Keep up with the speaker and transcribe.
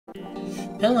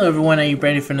Hello everyone, are you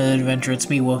ready for another adventure? It's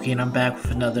me, Wokey, and I'm back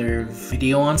with another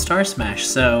video on Star Smash.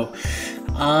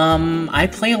 I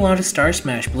play a lot of Star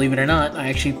Smash, believe it or not. I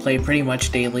actually play pretty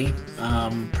much daily.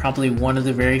 Probably one of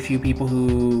the very few people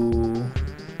who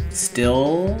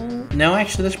still... No,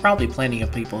 actually, there's probably plenty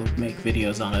of people who make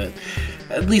videos on it.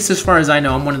 At least as far as I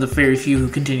know, I'm one of the very few who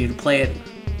continue to play it.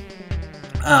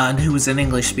 And who is an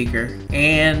English speaker.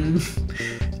 And...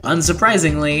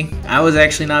 unsurprisingly, I was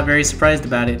actually not very surprised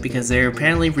about it because they're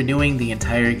apparently renewing the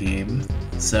entire game.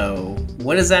 So,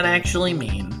 what does that actually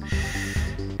mean?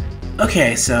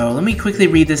 Okay, so let me quickly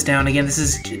read this down. Again, this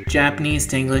is Japanese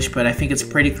to English, but I think it's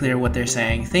pretty clear what they're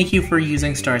saying. Thank you for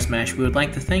using Star Smash. We would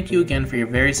like to thank you again for your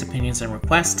various opinions and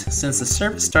requests. Since the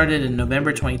service started in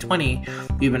November 2020,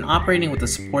 we've been operating with the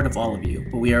support of all of you,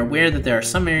 but we are aware that there are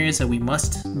some areas that we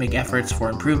must make efforts for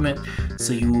improvement,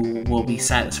 so you will be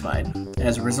satisfied.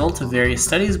 As a result of various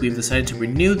studies, we've decided to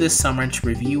renew this summer to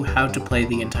review how to play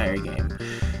the entire game.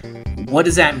 What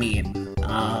does that mean?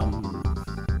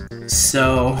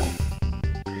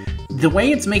 The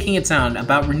way it's making it sound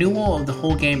about renewal of the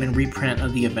whole game and reprint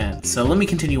of the event. So let me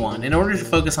continue on. In order to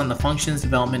focus on the functions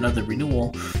development of the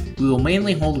renewal, we will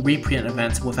mainly hold reprint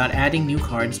events without adding new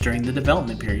cards during the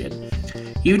development period.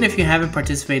 Even if you haven't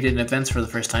participated in events for the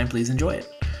first time, please enjoy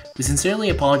it. We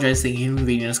sincerely apologize for the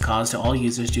inconvenience caused to all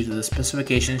users due to the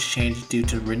specifications changed due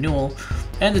to renewal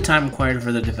and the time required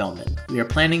for the development. We are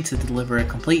planning to deliver a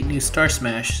complete new Star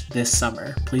Smash this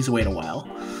summer. Please wait a while.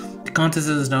 The contents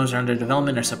of this notice are under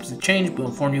development or subject to change. We'll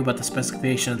inform you about the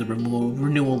specification of the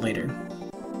renewal later.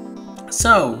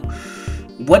 So,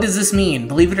 what does this mean?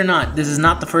 Believe it or not, this is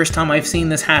not the first time I've seen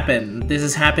this happen. This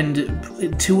has happened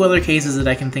in 2 other cases that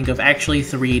I can think of. Actually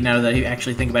 3 now that I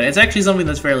actually think about it. It's actually something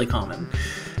that's fairly common.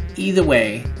 Either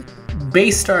way,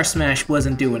 base Star Smash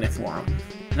wasn't doing it for him.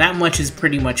 That much is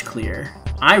pretty much clear.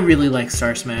 I really like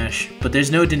Star Smash, but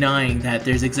there's no denying that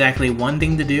there's exactly one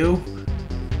thing to do,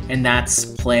 and that's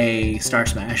play Star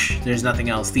Smash. There's nothing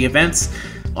else. The events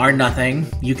are nothing.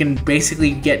 You can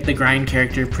basically get the grind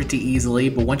character pretty easily,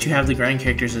 but once you have the grind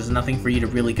characters, there's nothing for you to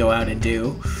really go out and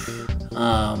do.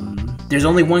 There's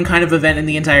only one kind of event in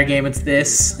the entire game, it's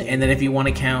this, and then if you want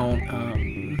to count,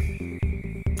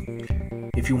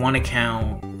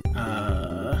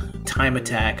 time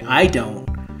attack, I don't,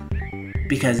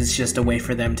 because it's just a way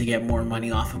for them to get more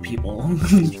money off of people,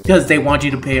 because they want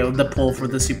you to pay the pull for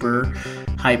the super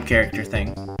hype character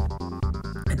thing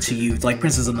to use. Like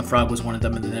Princess and the Frog was one of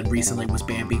them, and then recently was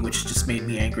Bambi, which just made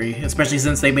me angry, especially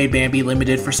since they made Bambi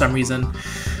limited for some reason.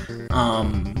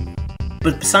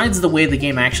 But besides the way the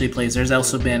game actually plays, there's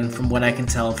also been, from what I can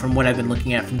tell, from what I've been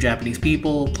looking at from Japanese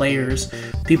people, players,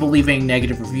 people leaving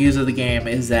negative reviews of the game,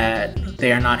 is that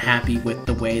they are not happy with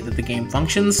the way that the game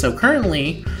functions. So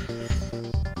currently,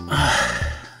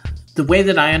 the way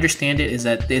that I understand it is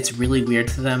that it's really weird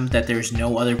to them that there's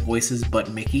no other voices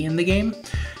but Mickey in the game.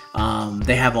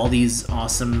 They have all these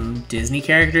awesome Disney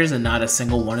characters, and not a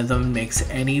single one of them makes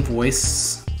any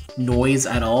voice noise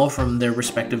at all from their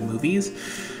respective movies.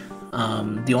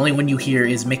 The only one you hear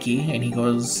is Mickey, and he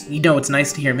goes, it's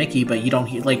nice to hear Mickey, but you don't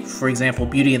hear, like, for example,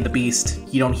 Beauty and the Beast.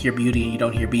 You don't hear Beauty, you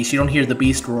don't hear Beast, you don't hear the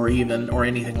Beast roar even, or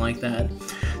anything like that.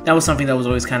 That was something that was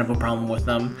always kind of a problem with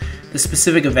them. The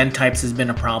specific event types has been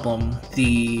a problem.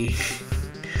 The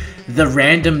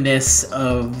randomness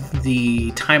of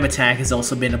the time attack has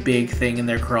also been a big thing in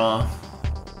their craw.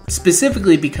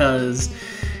 Specifically because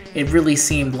it really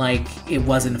seemed like it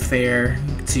wasn't fair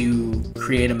to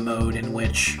create a mode in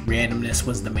which randomness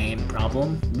was the main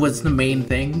problem, was the main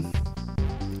thing.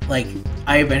 Like,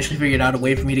 I eventually figured out a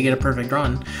way for me to get a perfect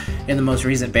run in the most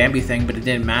recent Bambi thing, but it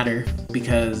didn't matter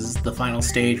because the final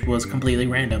stage was completely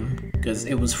random, because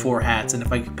it was 4 hats, and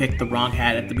if I picked the wrong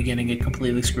hat at the beginning, it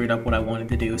completely screwed up what I wanted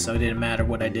to do, so it didn't matter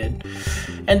what I did.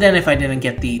 And then if I didn't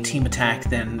get the team attack,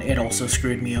 then it also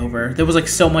screwed me over. There was like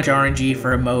so much RNG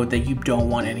for a mode that you don't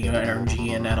want any RNG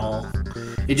in at all.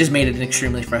 It just made it an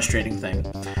extremely frustrating thing.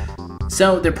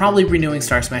 So they're probably renewing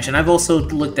Star Smash, and I've also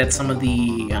looked at some of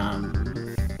the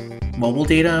mobile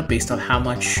data based on how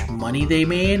much money they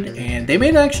made, and they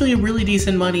made actually a really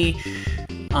decent money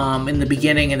in the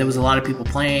beginning, and there was a lot of people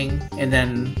playing, and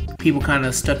then people kind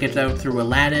of stuck it out through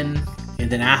Aladdin, and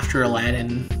then after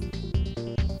Aladdin,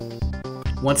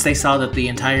 once they saw that the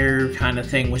entire kind of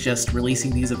thing was just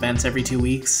releasing these events every 2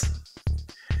 weeks,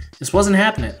 just wasn't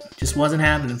happening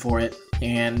for it,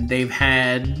 and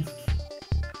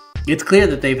it's clear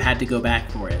that they've had to go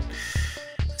back for it.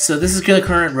 So this is the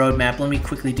current roadmap. Let me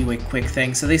quickly do a quick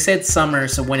thing. So they said summer,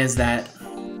 so when is that?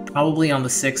 Probably on the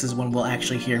 6th is when we'll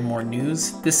actually hear more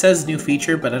news. This says new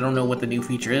feature, but I don't know what the new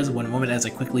feature is. One moment as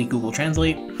I quickly Google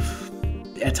Translate.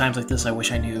 At times like this, I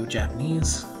wish I knew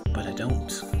Japanese, but I don't.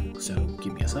 So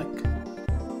give me a sec.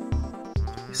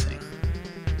 Let me see.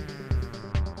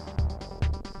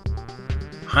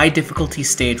 High difficulty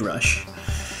stage rush.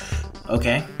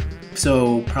 Okay.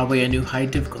 So probably a new high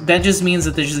difficulty. That just means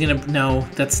that they're just gonna... No,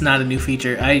 that's not a new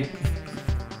feature. I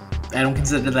don't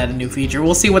consider that a new feature.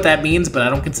 We'll see what that means, but I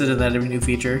don't consider that a new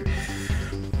feature.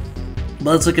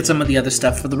 But let's look at some of the other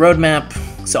stuff for the roadmap.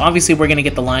 So obviously we're gonna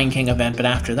get the Lion King event, but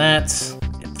after that,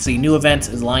 the new event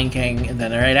is Lion King, and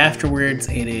then right afterwards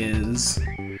it is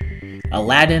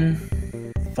Aladdin,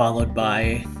 followed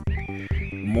by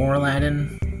more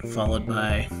Aladdin, followed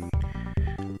by...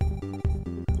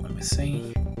 Let me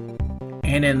see.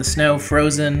 Anna in the Snow,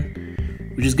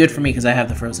 Frozen, which is good for me because I have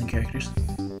the Frozen characters.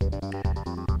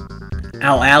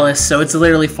 Alice, so it's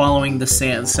literally following the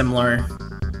similar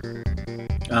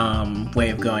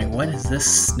way of going. What is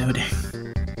this? Snow Day?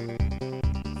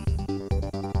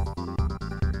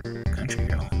 Country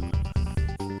Girl.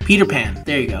 Peter Pan,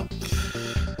 there you go.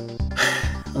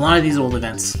 A lot of these old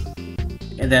events.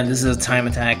 And then this is a time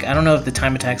attack. I don't know if the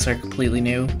time attacks are completely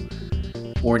new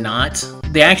or not.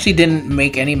 They actually didn't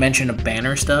make any mention of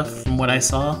banner stuff from what I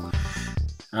saw,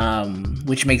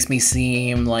 which makes me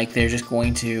seem like they're just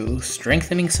going to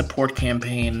strengthening support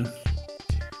campaign,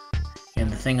 and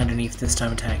the thing underneath this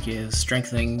time attack is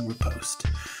strengthening riposte.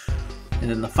 And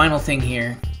then the final thing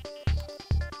here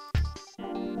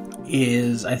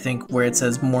is, I think, where it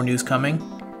says more news coming.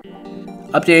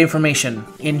 Update information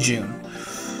in June.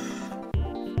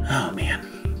 Oh man.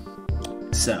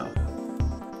 So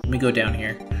let me go down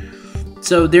here.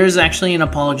 So there's actually an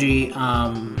apology.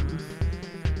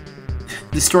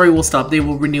 The story will stop. They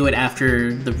will renew it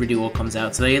after the renewal comes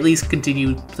out. So they at least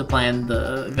continue to plan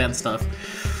the event stuff.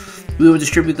 We will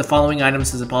distribute the following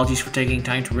items as apologies for taking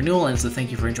time to renewal and as a thank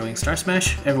you for enjoying Star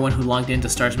Smash. Everyone who logged into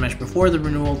Star Smash before the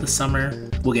renewal this summer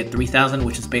will get 3,000,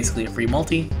 which is basically a free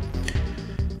multi,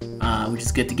 which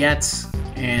is good to get.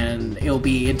 And it'll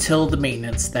be until the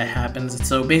maintenance that happens.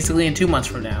 So basically in 2 months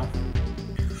from now.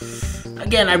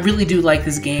 Again, I really do like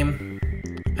this game.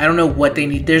 I don't know what they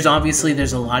need. There's a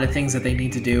lot of things that they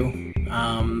need to do.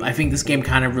 I think this game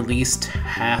kind of released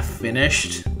half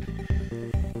finished.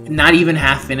 Not even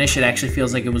half finished. It actually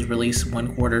feels like it was released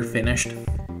 1/4 finished.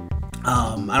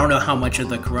 I don't know how much of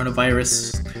the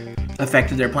coronavirus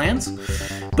affected their plans,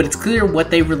 but it's clear what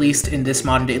they released in this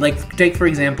modern day. Like, take for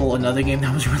example another game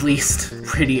that was released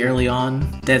pretty early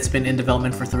on that's been in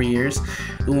development for 3 years,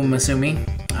 Umasumi.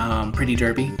 Pretty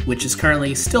Derby, which is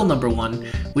currently still #1,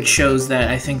 which shows that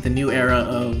I think the new era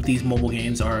of these mobile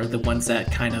games are the ones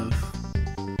that kind of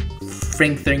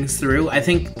think things through. I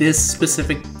think this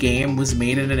specific game was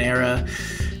made in an era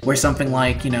where something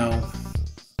like, you know,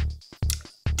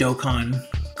 Dokkan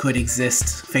could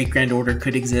exist, Fate Grand Order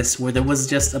could exist, where there was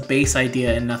just a base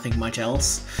idea and nothing much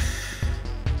else.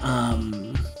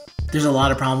 There's a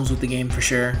lot of problems with the game for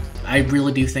sure. I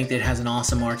really do think that it has an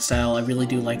awesome art style. I really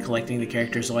do like collecting the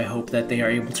characters, so I hope that they are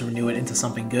able to renew it into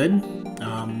something good.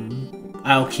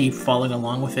 I'll keep following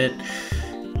along with it.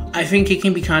 I think it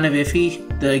can be kind of iffy.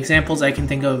 The examples I can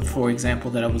think of, for example,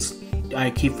 that I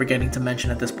keep forgetting to mention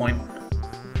at this point.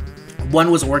 One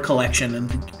was Ore Collection, and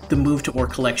the move to Ore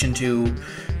Collection 2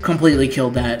 completely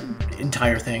killed that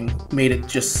entire thing. Made it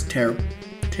just terrible.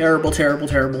 Terrible, terrible,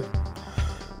 terrible.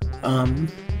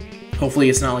 Hopefully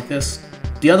it's not like this.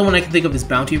 The other one I can think of is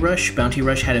Bounty Rush. Bounty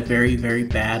Rush had a very, very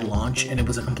bad launch, and it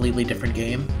was a completely different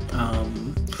game.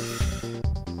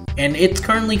 And it's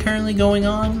currently going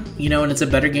on, you know, and it's a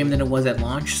better game than it was at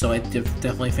launch, so I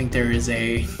definitely think there is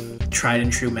a tried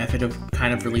and true method of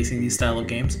kind of releasing these style of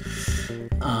games.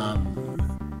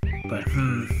 But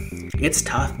it's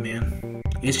tough, man.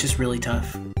 It's just really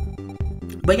tough.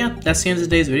 But yeah, that's the end of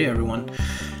today's video, everyone.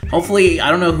 Hopefully, I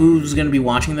don't know who's going to be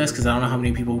watching this, because I don't know how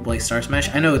many people play Star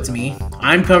Smash. I know it's me.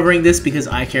 I'm covering this because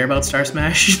I care about Star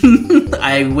Smash.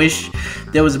 I wish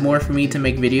there was more for me to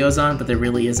make videos on, but there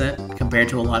really isn't, compared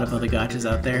to a lot of other gachas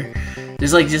out there.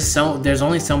 There's like there's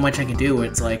only so much I can do.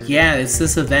 It's like, yeah, it's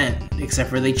this event, except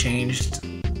for they changed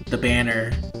the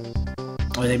banner,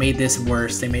 or they made this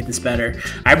worse, they made this better.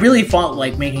 I really felt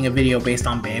like making a video based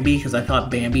on Bambi, because I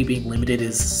thought Bambi being limited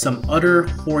is some utter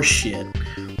horseshit.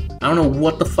 I don't know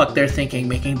what the fuck they're thinking,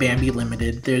 making Bambi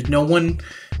limited. There's no one...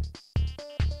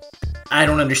 I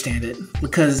don't understand it.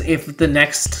 Because if the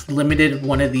next limited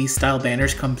one of these style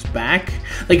banners comes back...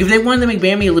 Like, if they wanted to make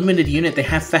Bambi a limited unit, they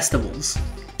have festivals.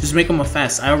 Just make them a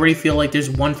fest. I already feel like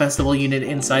there's one festival unit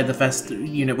inside the fest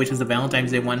unit, which is the Valentine's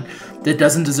Day one, that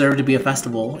doesn't deserve to be a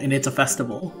festival, and it's a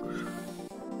festival.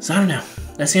 So I don't know.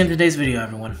 That's the end of today's video,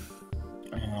 everyone.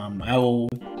 I will,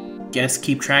 guess,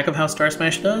 keep track of how Star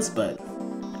Smash does, but...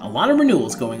 a lot of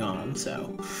renewals going on.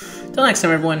 So, till next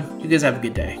time, everyone, you guys have a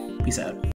good day. Peace out.